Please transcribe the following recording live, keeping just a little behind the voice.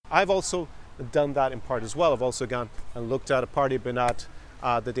I've also done that in part as well. I've also gone and looked at a party been at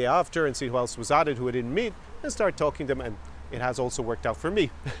the day after and see who else was at it, who I didn't meet, and start talking to them. And it has also worked out for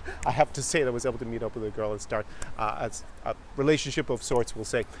me. I have to say that I was able to meet up with a girl and start a relationship of sorts, we'll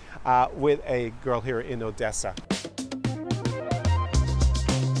say, with a girl here in Odessa.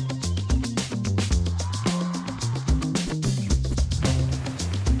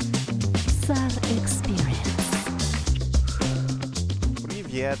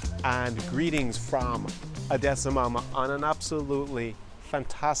 Привет and greetings from Odessa Mama on an absolutely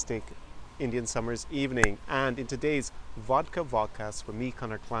fantastic Indian summer's evening. And in today's Vodka Vodcast with me,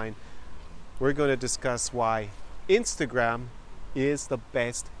 Connor Klein, we're going to discuss why Instagram is the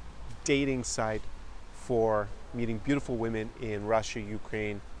best dating site for meeting beautiful women in Russia,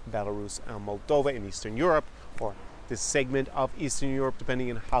 Ukraine, Belarus, and Moldova in Eastern Europe, or this segment of Eastern Europe, depending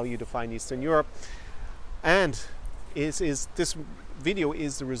on how you define Eastern Europe. And this video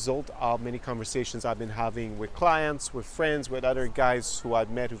is the result of many conversations I've been having with clients, with friends, with other guys who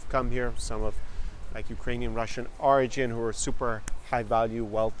I've met who've come here, some of like Ukrainian, Russian origin, who are super high value,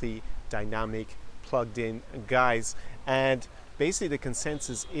 wealthy, dynamic, plugged in guys. And basically the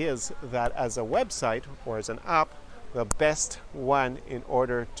consensus is that as a website or as an app, the best one in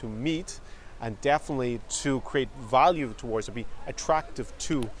order to meet and definitely to create value towards or be attractive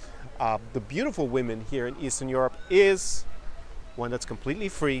to the beautiful women here in Eastern Europe is one that's completely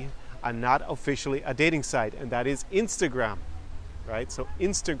free and not officially a dating site, and that is Instagram, right? So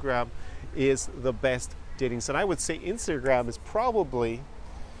Instagram is the best dating site. I would say Instagram is probably,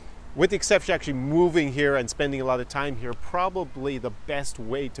 with the exception of actually moving here and spending a lot of time here, probably the best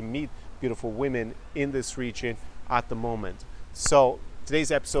way to meet beautiful women in this region at the moment. So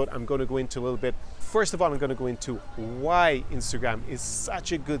today's episode, I'm going to go into a little bit. First of all, I'm going to go into why Instagram is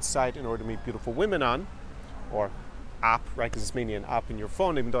such a good site in order to meet beautiful women on, or app, right? Because it's mainly an app in your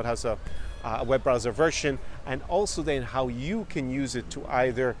phone, even though it has a web browser version, and also then how you can use it to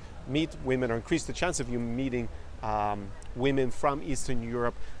either meet women or increase the chance of you meeting women from Eastern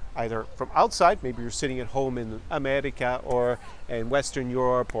Europe, either from outside, maybe you're sitting at home in America or in Western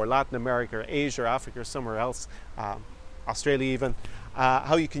Europe or Latin America or Asia or Africa or somewhere else, Australia even,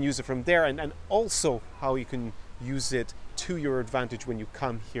 how you can use it from there, and also how you can use it to your advantage when you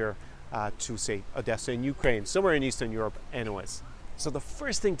come here to, say, Odessa in Ukraine, somewhere in Eastern Europe anyways. So the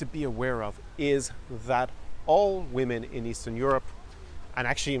first thing to be aware of is that all women in Eastern Europe, and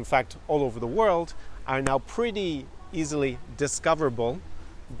actually in fact all over the world, are now pretty easily discoverable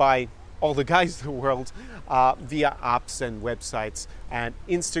by all the guys in the world via apps and websites. And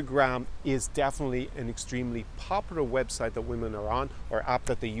Instagram is definitely an extremely popular website that women are on, or app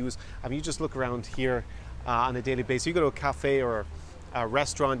that they use. I mean, you just look around here on a daily basis. You go to a cafe or a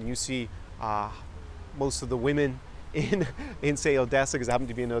restaurant and you see most of the women in say Odessa, because I happen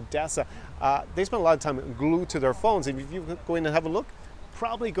to be in Odessa, they spend a lot of time glued to their phones. And if you go in and have a look,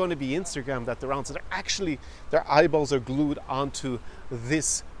 probably going to be Instagram that they're on. So their eyeballs are glued onto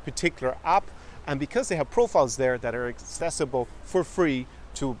this particular app. And because they have profiles there that are accessible for free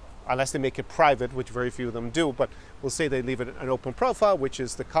to, unless they make it private, which very few of them do, but we'll say they leave it an open profile, which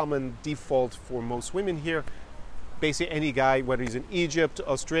is the common default for most women here. Basically any guy, whether he's in Egypt,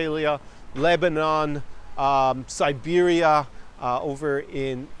 Australia, Lebanon, Siberia, up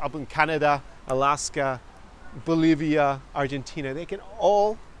in Canada, Alaska, Bolivia, Argentina, they can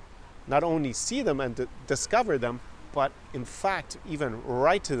all not only see them and discover them, but in fact even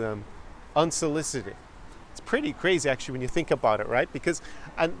write to them unsolicited. It's pretty crazy actually when you think about it, right?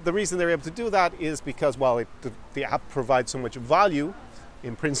 And the reason they're able to do that is because, well, the app provides so much value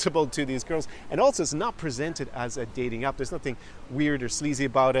in principle to these girls, and also it's not presented as a dating app. There's nothing weird or sleazy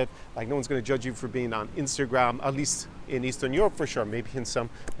about it. Like, no one's going to judge you for being on Instagram, at least in Eastern Europe for sure. Maybe in some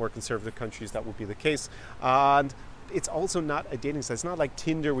more conservative countries that would be the case. And it's also not a dating site. It's not like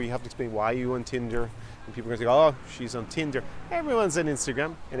Tinder where you have to explain why you're on Tinder and people are going to say, oh, she's on Tinder. Everyone's on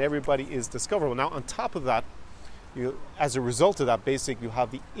Instagram and everybody is discoverable. Now on top of that, as a result of that, basically you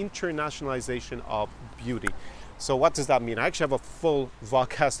have the internationalization of beauty. So what does that mean? I actually have a full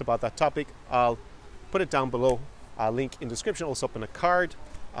vodcast about that topic. I'll put it down below, link in the description, also up in a card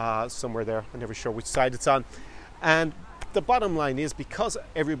somewhere there. I'm never sure which side it's on. And the bottom line is, because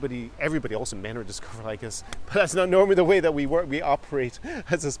everybody, also men are discovered, I guess, but that's not normally the way that we operate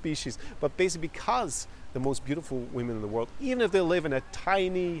as a species. But basically because the most beautiful women in the world, even if they live in a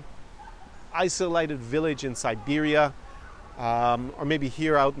tiny, isolated village in Siberia, or maybe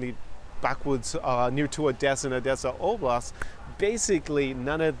here out in the backwoods near to Odessa and Odessa Oblast, basically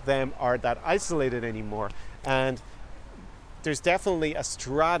none of them are that isolated anymore. And there's definitely a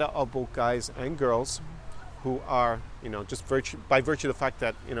strata of both guys and girls who are, just by virtue of the fact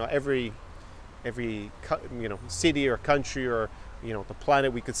that, every city or country or the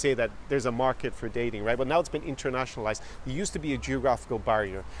planet, we could say that there's a market for dating, right? But now it's been internationalized. It used to be a geographical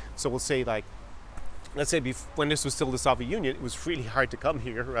barrier. So we'll say, like, let's say when this was still the Soviet Union, it was really hard to come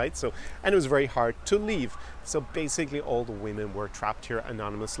here, right? So, and it was very hard to leave. So basically all the women were trapped here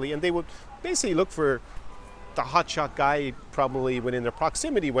anonymously, and they would basically look for the hotshot guy probably within their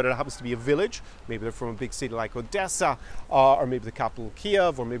proximity, whether it happens to be a village, maybe they're from a big city like Odessa, or maybe the capital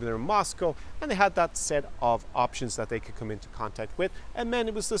Kiev, or maybe they're in Moscow, and they had that set of options that they could come into contact with. And men,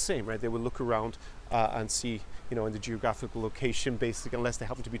 it was the same, right? They would look around and see, in the geographical location, basically, unless they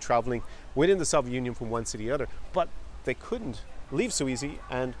happen to be traveling within the Soviet Union from one city to the other. But they couldn't leave so easy,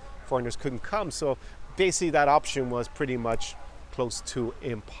 and foreigners couldn't come. So basically that option was pretty much close to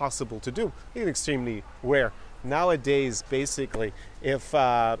impossible to do. It's extremely rare. Nowadays, basically, if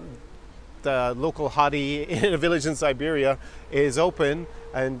the local hottie in a village in Siberia is open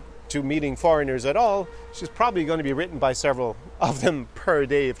and to meeting foreigners at all, she's probably going to be written by several of them per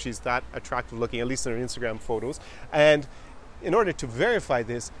day if she's that attractive looking, at least in her Instagram photos. And in order to verify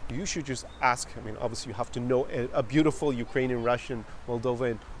this, you should just ask. Obviously you have to know a beautiful Ukrainian, Russian,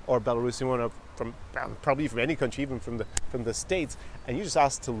 Moldovan, or Belarusian one from probably from any country, even from the States, and you just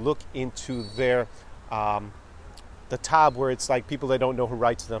ask to look into their the tab where it's like people they don't know who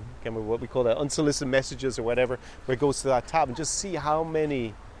writes them, what we call the unsolicited messages or whatever, where it goes to that tab, and just see how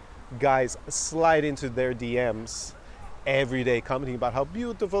many guys slide into their DMs every day commenting about how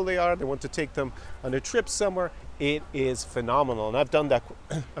beautiful they are. They want to take them on a trip somewhere. It is phenomenal, and I've done that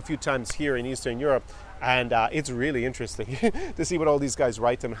a few times here in Eastern Europe, and it's really interesting to see what all these guys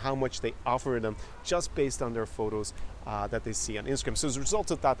write them, how much they offer them just based on their photos that they see on Instagram. So as a result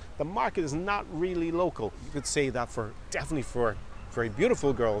of that, the market is not really local. You could say that definitely for very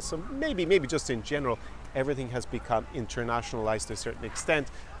beautiful girls, so maybe just in general, everything has become internationalized to a certain extent.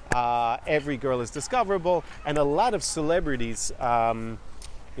 Every girl is discoverable, and a lot of celebrities, guys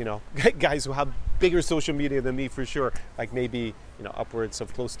who have bigger social media than me for sure, like maybe upwards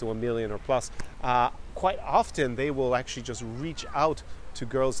of close to 1 million or plus, quite often they will actually just reach out to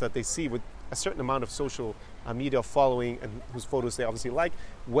girls that they see with a certain amount of social media following and whose photos they obviously like,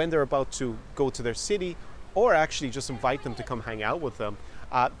 when they're about to go to their city, or actually just invite them to come hang out with them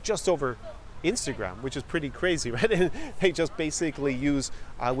just over Instagram, which is pretty crazy, right? And they just basically use,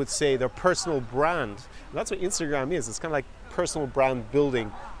 I would say, their personal brand. And that's what Instagram is. It's kind of like personal brand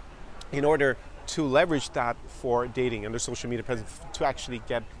building in order to leverage that for dating and their social media presence to actually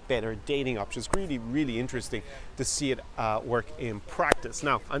get better dating options. Really, really interesting to see it work in practice.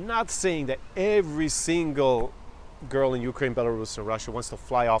 Now, I'm not saying that every single girl in Ukraine, Belarus, or Russia wants to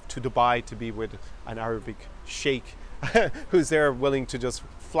fly off to Dubai to be with an Arabic sheikh who's there willing to just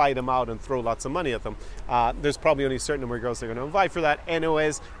fly them out and throw lots of money at them. There's probably only a certain number of girls they're going to invite for that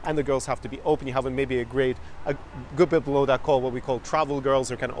anyways, and the girls have to be open. You have maybe a good bit below that called what we call travel girls.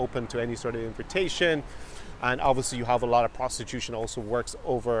 They're kind of open to any sort of invitation. And obviously you have a lot of prostitution also works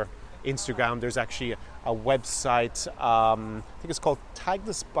over Instagram. There's actually a website, I think it's called Tag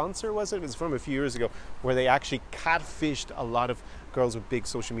the Sponsor, was it? It was from a few years ago, where they actually catfished a lot of girls with big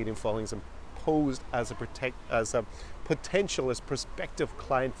social media followings and posed as a prospective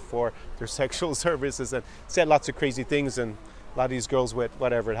client for their sexual services, and said lots of crazy things. And a lot of these girls with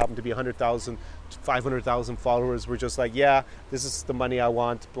whatever, it happened to be 100,000, 500,000 followers, were just like, yeah, this is the money I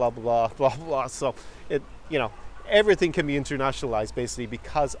want, blah, blah, blah, blah, blah. So everything can be internationalized basically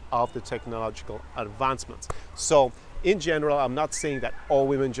because of the technological advancements. So in general, I'm not saying that all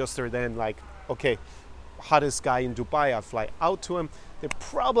women just are then like, okay, hottest guy in Dubai, I fly out to him. They're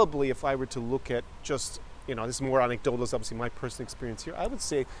probably, if I were to look at just, this is more anecdotal, it's obviously my personal experience here, I would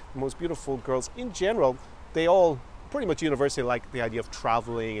say the most beautiful girls in general, they all pretty much universally like the idea of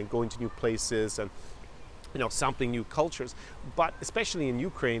traveling and going to new places and, sampling new cultures. But especially in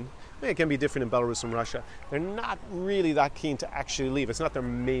Ukraine, it can be different in Belarus and Russia, they're not really that keen to actually leave. It's not their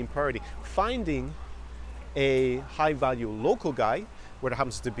main priority. Finding a high-value local guy, whether it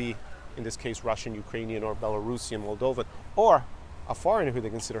happens to be, in this case, Russian, Ukrainian, or Belarusian, Moldovan, or a foreigner who they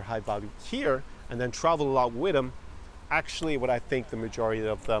consider high value here, and then travel a lot with them, actually what I think the majority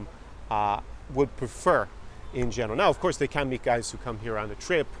of them would prefer in general. Now, of course, they can meet guys who come here on a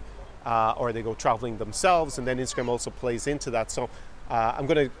trip, or they go traveling themselves, and then Instagram also plays into that. So I'm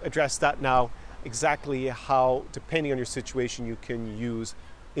going to address that now, exactly how, depending on your situation, you can use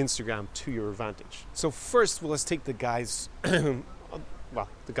Instagram to your advantage. So first, let's take the guys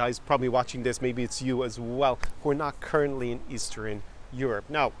the guys probably watching this, maybe it's you as well, who are not currently in Eastern Europe.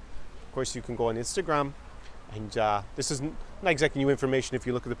 Now, of course, you can go on Instagram And this isn't not exactly new information if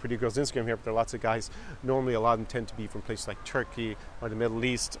you look at the pretty girls' Instagram here, but there are lots of guys. Normally, a lot of them tend to be from places like Turkey or the Middle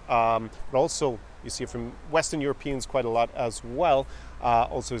East. But also, you see it from Western Europeans quite a lot as well.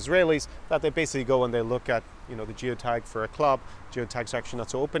 Also Israelis, that they basically go and they look at, you know, the geotag for a club. Geotag's actually not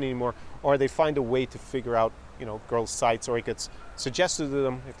so open anymore. Or they find a way to figure out, you know, girls' sites, or it gets suggested to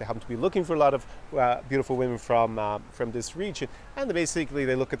them if they happen to be looking for a lot of beautiful women from this region. And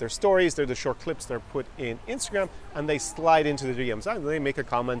they look at their stories. They're the short clips they're put in Instagram, and they slide into the DMs. And they make a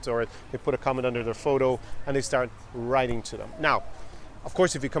comment, or they put a comment under their photo, and they start writing to them. Now, of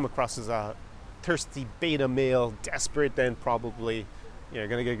course, if you come across as a thirsty beta male, desperate, then probably you're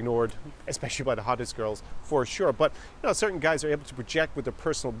going to get ignored, especially by the hottest girls, for sure. But you know, certain guys are able to project with their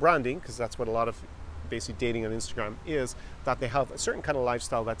personal branding, because that's what a lot of basically dating on Instagram is, that they have a certain kind of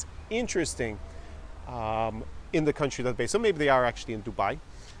lifestyle that's interesting in the country that they're based. So maybe they are actually in Dubai.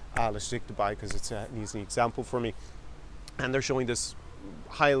 Let's take Dubai because it's an easy example for me. And they're showing this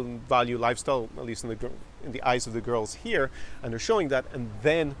high value lifestyle, at least in the eyes of the girls here, and they're showing that. And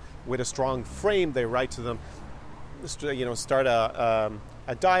then with a strong frame, they write to them, you know, start a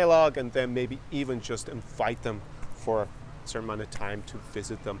dialogue, and then maybe even just invite them for a certain amount of time to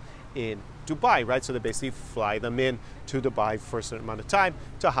visit them in Dubai, right? So they basically fly them in to Dubai for a certain amount of time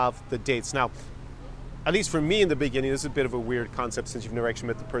to have the dates. Now, at least for me in the beginning, this is a bit of a weird concept since you've never actually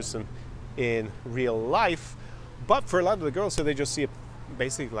met the person in real life. But for a lot of the girls, so they just see it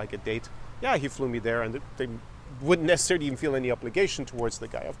basically like a date. Yeah, he flew me there, and they wouldn't necessarily even feel any obligation towards the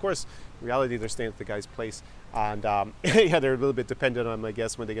guy. Of course, in reality, they're staying at the guy's place, and yeah, they're a little bit dependent on him, I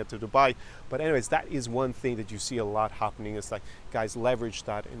guess, when they get to Dubai. But anyways, that is one thing that you see a lot happening, is like guys leverage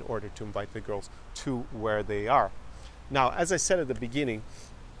that in order to invite the girls to where they are. Now, as I said at the beginning,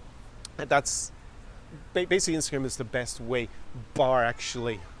 that's basically Instagram is the best way, bar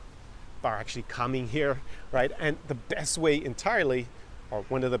actually coming here, right? And the best way entirely, or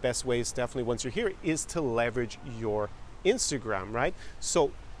one of the best ways definitely once you're here, is to leverage your Instagram, right?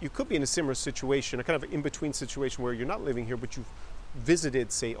 So you could be in a similar situation, a kind of in-between situation where you're not living here, but you've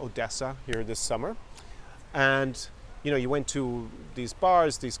visited, say, Odessa here this summer. And, you know, you went to these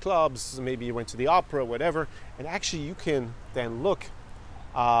bars, these clubs, maybe you went to the opera, whatever. And actually you can then look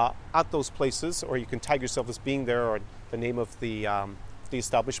at those places, or you can tag yourself as being there, or the name of the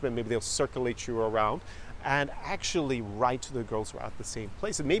establishment. Maybe they'll circulate you around and actually write to the girls who are at the same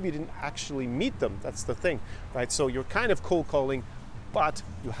place. And maybe you didn't actually meet them. That's the thing, right? So you're kind of cold calling, but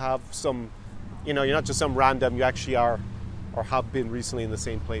you have some, you know, you're not just some random, you actually are or have been recently in the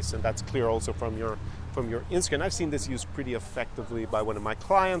same place. And that's clear also from your Instagram. I've seen this used pretty effectively by one of my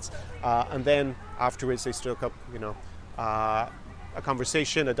clients. And then afterwards they struck up, you know, a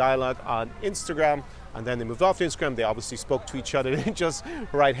conversation, a dialogue on Instagram, and then they moved off Instagram. They obviously spoke to each other. They didn't just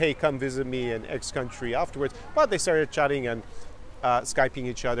write, hey, come visit me in X country afterwards, but they started chatting and Skyping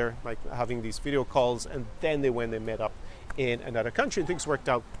each other, like having these video calls, and then they met up in another country, and things worked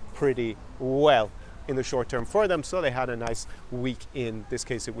out pretty well in the short term for them. So they had a nice week. In this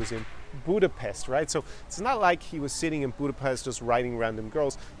case, it was in Budapest, right? So it's not like he was sitting in Budapest just writing random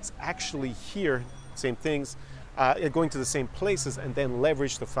girls. It's actually here, same things, going to the same places, and then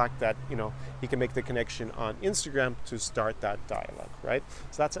leverage the fact that, you know, he can make the connection on Instagram to start that dialogue, right?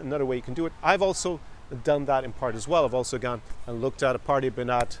 So that's another way you can do it. I've also done that in part as well. I've also gone and looked at a party I've been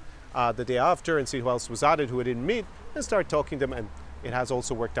at the day after and see who else was at it, who I didn't meet, and start talking to them, and it has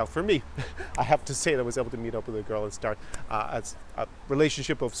also worked out for me. I have to say that I was able to meet up with a girl and start a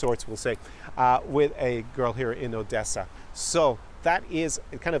relationship of sorts, we'll say, with a girl here in Odessa. So that is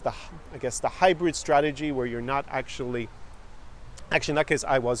kind of the hybrid strategy where you're not actually in that case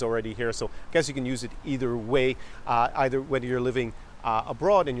I was already here, so I guess you can use it either way, either whether you're living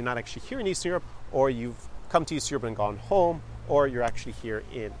abroad and you're not actually here in Eastern Europe, or you've come to Eastern Europe and gone home, or you're actually here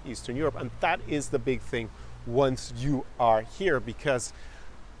in Eastern Europe. And that is the big thing once you are here, because,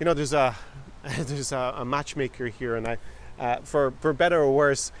 you know, there's a matchmaker here, and for better or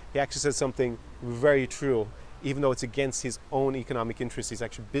worse, he actually said something very true. Even though it's against his own economic interests, his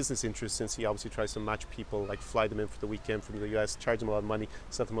actual business interests, since he obviously tries to match people, like fly them in for the weekend from the US, charge them a lot of money,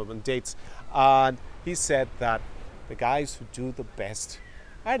 set them up on dates. And he said that the guys who do the best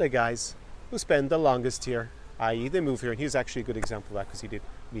are the guys who spend the longest here, i.e. they move here. And he's actually a good example of that, because he did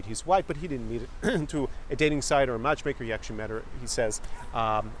meet his wife, but he didn't meet it through a dating site or a matchmaker. He actually met her, he says,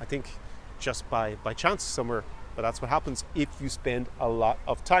 I think just by chance somewhere. But that's what happens if you spend a lot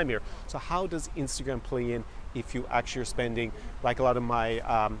of time here. So how does Instagram play in if you actually are spending, like a lot of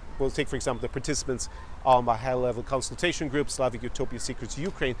my, we'll take for example the participants on my high-level consultation group, Slavic Utopia Secrets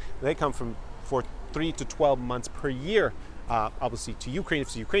Ukraine, they come from for 3 to 12 months per year obviously to Ukraine, if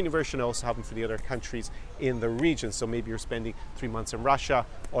it's the Ukrainian version, I also have them for the other countries in the region. So maybe you're spending 3 months in Russia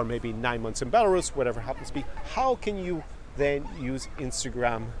or maybe 9 months in Belarus, whatever happens to be. How can you then use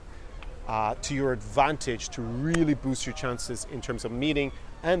Instagram to your advantage to really boost your chances in terms of meeting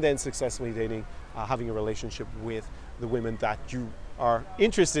and then successfully dating, having a relationship with the women that you are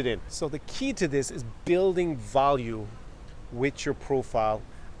interested in? So the key to this is building value with your profile.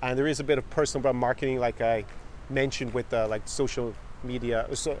 And there is a bit of personal brand marketing, like I mentioned with like social media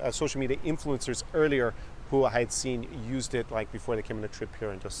influencers earlier, who I had seen used it like before they came on a trip here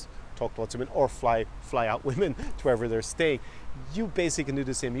and just talk to lots of women or fly out women to wherever they're staying. You basically can do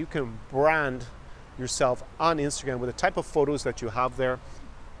the same. You can brand yourself on Instagram with the type of photos that you have there,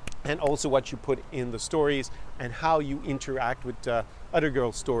 and also what you put in the stories and how you interact with other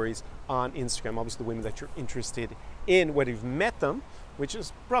girls' stories on Instagram. Obviously the women that you're interested in, whether you've met them, which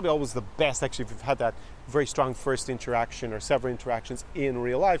is probably always the best actually if you've had that very strong first interaction or several interactions in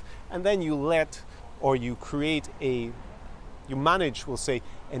real life, and then you manage, we'll say,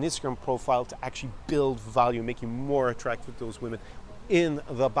 an Instagram profile to actually build value, make you more attractive to those women in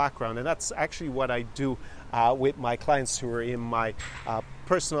the background. And that's actually what I do with my clients who are in my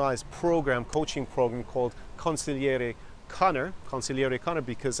personalized program, coaching program called Consigliere Connor,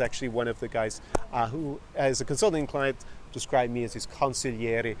 because actually one of the guys who is a consulting client described me as his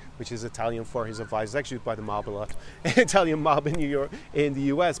consigliere, which is Italian for his advisor. Actually by the mob a lot, Italian mob in New York, in the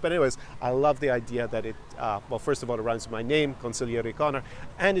US. But anyways, I love the idea that it, well, first of all, it rhymes with my name, Consigliere Connor,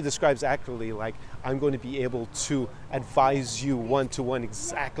 and it describes accurately, like, I'm going to be able to advise you one-to-one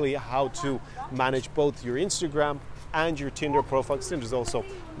exactly how to manage both your Instagram and your Tinder profile. Tinder's also,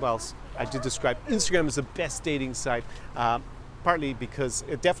 well, I did describe Instagram as the best dating site, partly because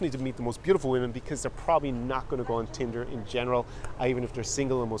definitely to meet the most beautiful women, because they're probably not going to go on Tinder in general, even if they're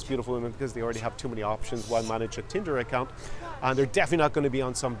single, and most beautiful women, because they already have too many options while manage a Tinder account. And they're definitely not going to be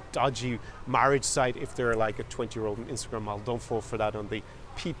on some dodgy marriage site if they're like a 20-year-old on Instagram model. Don't fall for that on the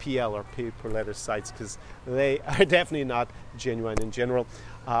PPL or pay per letter sites, because they are definitely not genuine in general.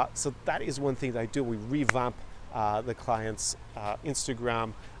 So that is one thing that I do. We revamp the client's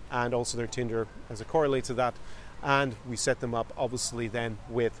Instagram and also their Tinder as a correlate to that. And we set them up obviously then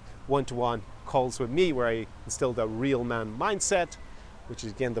with one-to-one calls with me, where I instill the real man mindset, which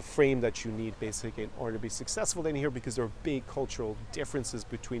is again the frame that you need basically in order to be successful dating here, because there are big cultural differences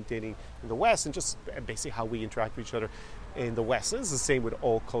between dating in the West and just basically how we interact with each other in the West. It's the same with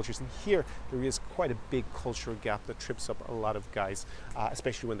all cultures, and here there is quite a big cultural gap that trips up a lot of guys,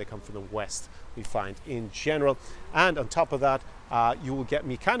 especially when they come from the West, we find in general. And on top of that, you will get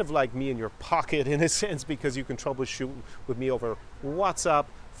me kind of like me in your pocket in a sense, because you can troubleshoot with me over WhatsApp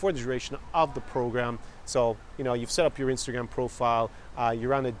for the duration of the program. So, you know, you've set up your Instagram profile,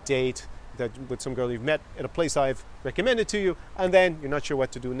 you're on a date with some girl you've met at a place I've recommended to you, and then you're not sure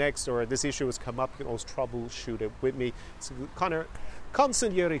what to do next, or this issue has come up, you can always troubleshoot it with me. So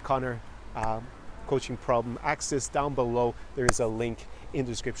Consigliere Connor coaching problem, access down below. There is a link in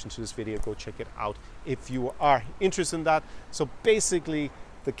the description to this video. Go check it out if you are interested in that. So basically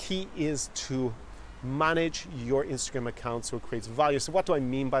the key is to manage your Instagram account so it creates value. So what do I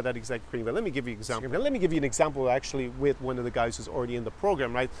mean by that exact creating value? Let me give you an example. Let me give you an example actually with one of the guys who's already in the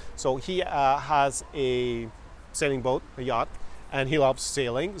program, right? So he has a sailing boat, a yacht, and he loves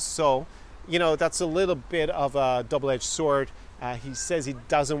sailing. So, you know, that's a little bit of a double-edged sword. He says he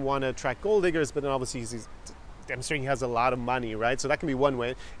doesn't want to attract gold diggers, but then obviously he's demonstrating he has a lot of money, right? So that can be one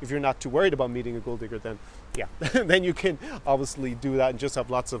way. If you're not too worried about meeting a gold digger, then yeah, then you can obviously do that and just have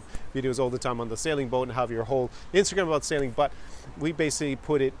lots of videos all the time on the sailing boat and have your whole Instagram about sailing. But we basically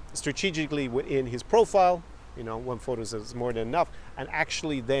put it strategically within his profile. You know, one photo is more than enough, and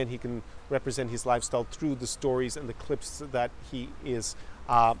actually then he can represent his lifestyle through the stories and the clips that he is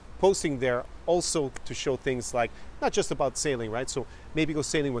posting there, also to show things like not just about sailing, right? So maybe go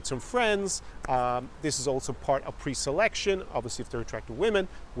sailing with some friends. This is also part of pre-selection, obviously if they're attractive women,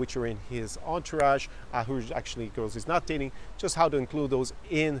 which are in his entourage, who are actually girls he's not dating, just how to include those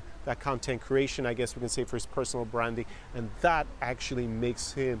in that content creation, I guess we can say, for his personal branding. And that actually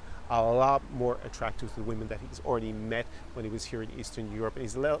makes him a lot more attractive to the women that he's already met when he was here in Eastern Europe.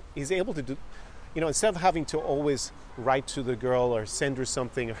 And he's able to do, you know, instead of having to always write to the girl or send her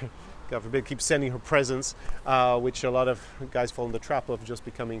something, or God forbid, keep sending her presents, which a lot of guys fall in the trap of, just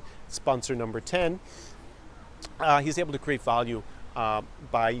becoming sponsor number 10. He's able to create value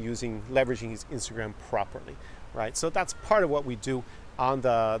by leveraging his Instagram properly, right? So that's part of what we do on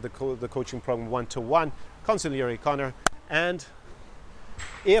the coaching program, one-to-one, Consigliere Connor. And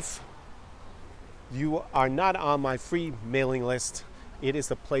if you are not on my free mailing list, it is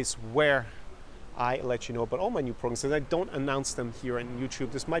the place where I let you know about all my new programs, and I don't announce them here on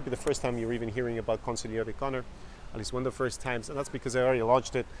YouTube. This might be the first time you're even hearing about Consigliere di Conor, at least one of the first times, and that's because I already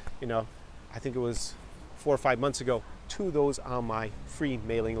launched it, I think it was 4 or 5 months ago, to those on my free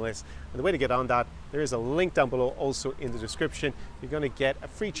mailing list. And the way to get on that, there is a link down below, also in the description. You're going to get a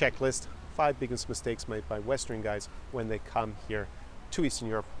free checklist, 5 biggest mistakes made by Western guys when they come here to Eastern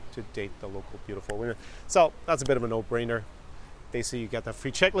Europe to date the local beautiful women. So that's a bit of a no-brainer. Basically, you get that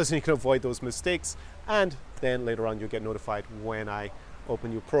free checklist and you can avoid those mistakes. And then later on, you'll get notified when I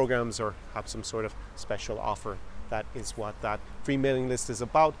open new programs or have some sort of special offer. That is what that free mailing list is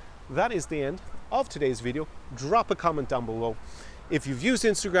about. That is the end of today's video. Drop a comment down below. If you've used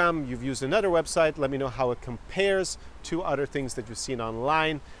Instagram, you've used another website, let me know how it compares to other things that you've seen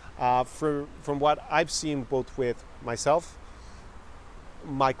online. From what I've seen, both with myself,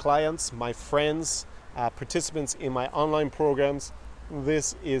 my clients, my friends, participants in my online programs,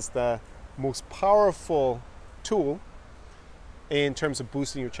 this is the most powerful tool in terms of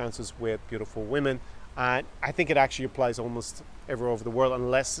boosting your chances with beautiful women. And I think it actually applies almost everywhere over the world,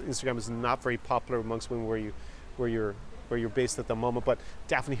 unless Instagram is not very popular amongst women where you're based at the moment. But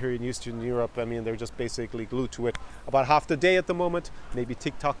definitely here in Eastern Europe, I mean, they're just basically glued to it about half the day at the moment. Maybe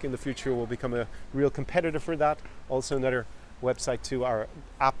TikTok in the future will become a real competitor for that. Also another website to our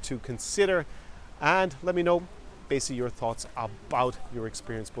app to consider. And let me know basically your thoughts about your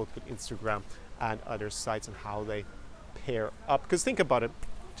experience both with Instagram and other sites and how they pair up. Because think about it,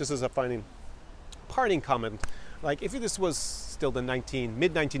 just as a parting comment, like if this was still the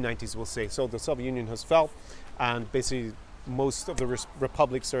mid-1990s, we'll say, so the Soviet Union has fell and basically most of the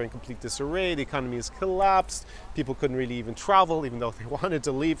republics are in complete disarray, the economy has collapsed, people couldn't really even travel even though they wanted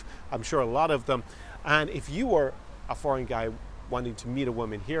to leave, I'm sure a lot of them. And if you were a foreign guy wanting to meet a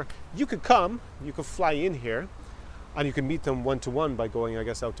woman here, you could fly in here and you can meet them one-to-one by going, I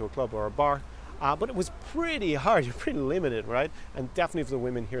guess, out to a club or a bar. But it was pretty hard, you're pretty limited, right? And definitely for the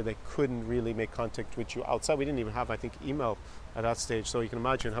women here, they couldn't really make contact with you outside. We didn't even have, I think, email at that stage. So you can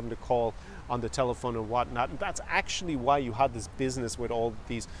imagine having to call on the telephone and whatnot. And that's actually why you had this business with all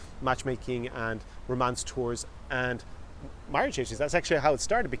these matchmaking and romance tours and marriage agencies. That's actually how it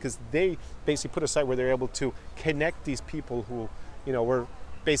started, because they basically put a site where they're able to connect these people who, were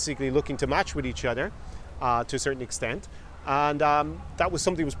basically looking to match with each other to a certain extent. And that was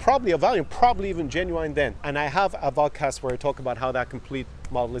something that was probably of value, probably even genuine then. And I have a podcast where I talk about how that complete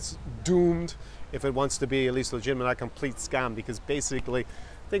model is doomed if it wants to be at least legitimate, a complete scam, because basically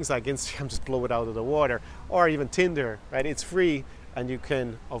things like Instagram just blow it out of the water, or even Tinder, right? It's free, and you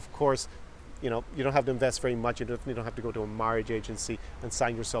can, of course, you don't have to invest very much. You don't have to go to a marriage agency and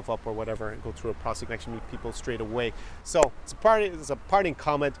sign yourself up or whatever and go through a process. You can actually meet people straight away. So it's a parting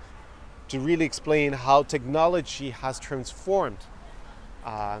comment to really explain how technology has transformed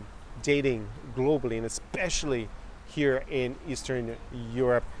dating globally, and especially here in Eastern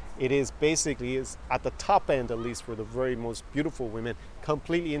Europe. It is at the top end, at least for the very most beautiful women,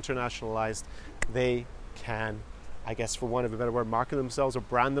 completely internationalized. They can, I guess for want of a better word, market themselves or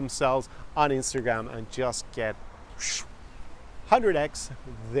brand themselves on Instagram and just get 100x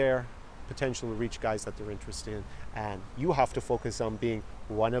their potential to reach guys that they're interested in. And you have to focus on being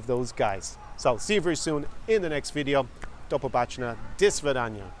one of those guys. So see you very soon in the next video. Do pobacenia, do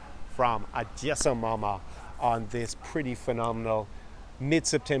svidania from Odessa Mama on this pretty phenomenal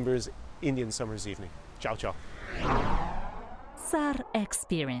mid-September's Indian summer's evening. Ciao, ciao. SAR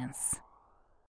Experience.